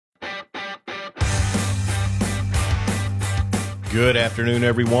Good afternoon,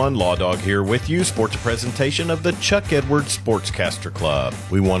 everyone. Law Dog here with you. Sports presentation of the Chuck Edwards Sportscaster Club.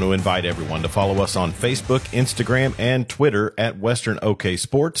 We want to invite everyone to follow us on Facebook, Instagram, and Twitter at Western OK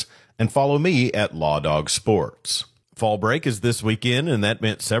Sports, and follow me at Law Dog Sports. Fall break is this weekend, and that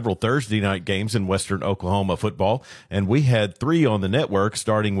meant several Thursday night games in Western Oklahoma football, and we had 3 on the network,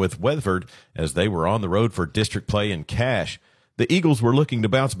 starting with Weatherford as they were on the road for district play in Cache. The Eagles were looking to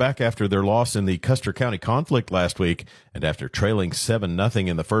bounce back after their loss in the Custer County conflict last week, and after trailing 7-0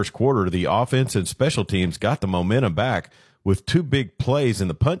 in the first quarter, the offense and special teams got the momentum back with 2 big plays in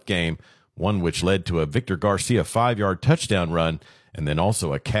the punt game, one which led to a Victor Garcia 5-yard touchdown run, and then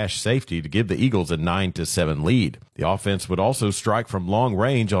also a Cache safety to give the Eagles a 9-7 lead. The offense would also strike from long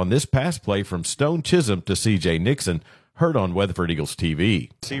range on this pass play from Stone Chisholm to C.J. Nixon, heard on Weatherford Eagles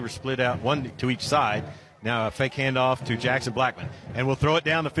TV. Receivers split out, one to each side. Now a fake handoff to Jackson Blackman. And we'll throw it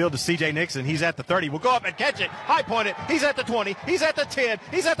down the field to C.J. Nixon. He's at the 30. We'll go up and catch it. High point it. He's at the 20. He's at the 10.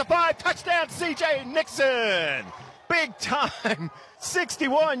 He's at the 5. Touchdown, C.J. Nixon. Big time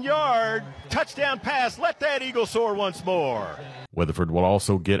 61-yard touchdown pass. Let that eagle soar once more. Weatherford will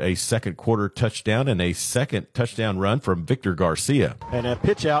also get a second quarter touchdown and a second touchdown run from Victor Garcia. And a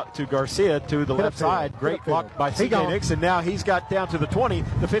pitch out to Garcia to the left side. Great block by C.J. Nixon. Now he's got down to the 20,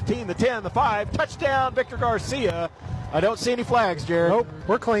 the 15, the 10, the 5. Touchdown, Victor Garcia. I don't see any flags, Jared. Nope,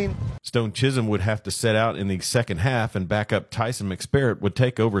 we're clean. Stone Chisholm would have to set out in the second half, and backup Tyson McSparrett would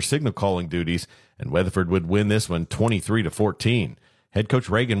take over signal calling duties, and Weatherford would win this one 23-14. Head coach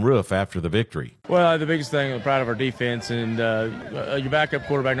Reagan Roof after the victory. Well, the biggest thing, I'm proud of our defense, and your backup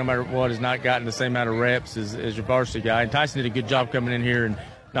quarterback, no matter what, has not gotten the same amount of reps as your varsity guy. And Tyson did a good job coming in here and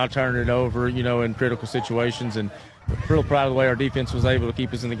not turning it over, in critical situations. And real proud of the way our defense was able to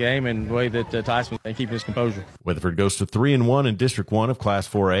keep us in the game and the way that Tyson was keeping his composure. Weatherford goes to 3-1 in District 1 of Class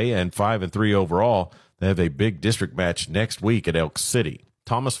 4A and 5-3 overall. They have a big district match next week at Elk City.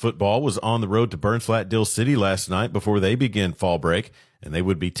 Thomas football was on the road to Burns Flat Dill City last night before they begin fall break, and they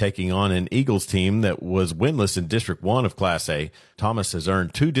would be taking on an Eagles team that was winless in District 1 of Class A. Thomas has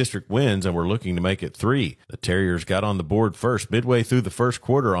earned 2 district wins and we're looking to make it 3. The Terriers got on the board first midway through the first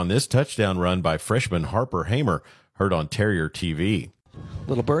quarter on this touchdown run by freshman Harper Hamer, heard on Terrier TV.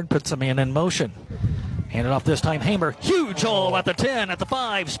 Little Bird puts a man in motion. Handed off this time, Hamer. Huge hole at the 10, at the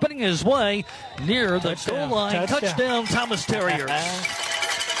 5, spinning his way near the goal line. Touchdown, Thomas Terriers.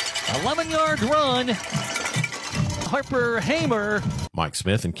 11-yard run. Harper Hamer. Mike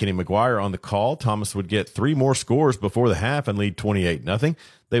Smith and Kenny McGuire on the call. Thomas would get 3 more scores before the half and lead 28-0.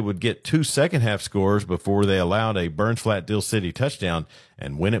 They would get 2 second-half scores before they allowed a Burns Flat Dill City touchdown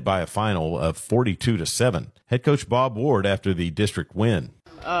and win it by a final of 42-7. Head coach Bob Ward after the district win.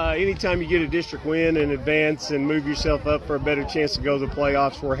 Anytime you get a district win and advance and move yourself up for a better chance to go to the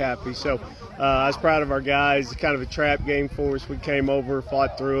playoffs, we're happy. So I was proud of our guys. Kind of a trap game for us. We came over,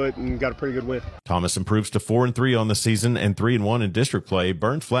 fought through it, and got a pretty good win. Thomas improves to 4-3 on the season and 3-1 in district play.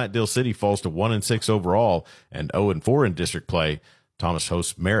 Burns Flat Dill City falls to 1-6 overall and 0-4 in district play. Thomas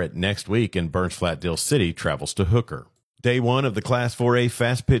hosts Merritt next week, and Burns Flat Dill City travels to Hooker. Day 1 of the Class 4A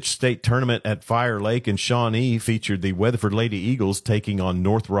Fast Pitch State Tournament at Fire Lake in Shawnee featured the Weatherford Lady Eagles taking on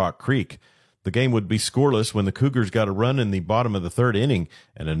North Rock Creek. The game would be scoreless when the Cougars got a run in the bottom of the 3rd inning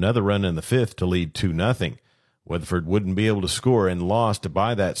and another run in the 5th to lead 2-0. Weatherford wouldn't be able to score and lost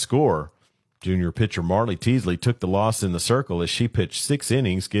by that score. Junior pitcher Marley Teasley took the loss in the circle as she pitched 6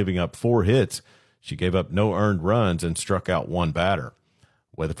 innings, giving up 4 hits. She gave up no earned runs and struck out 1 batter.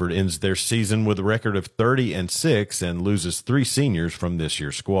 Weatherford ends their season with a record of 30-6 and loses 3 seniors from this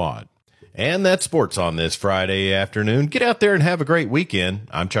year's squad. And that's sports on this Friday afternoon. Get out there and have a great weekend.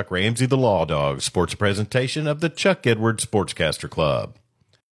 I'm Chuck Ramsey, the Law Dog, sports presentation of the Chuck Edwards Sportscaster Club.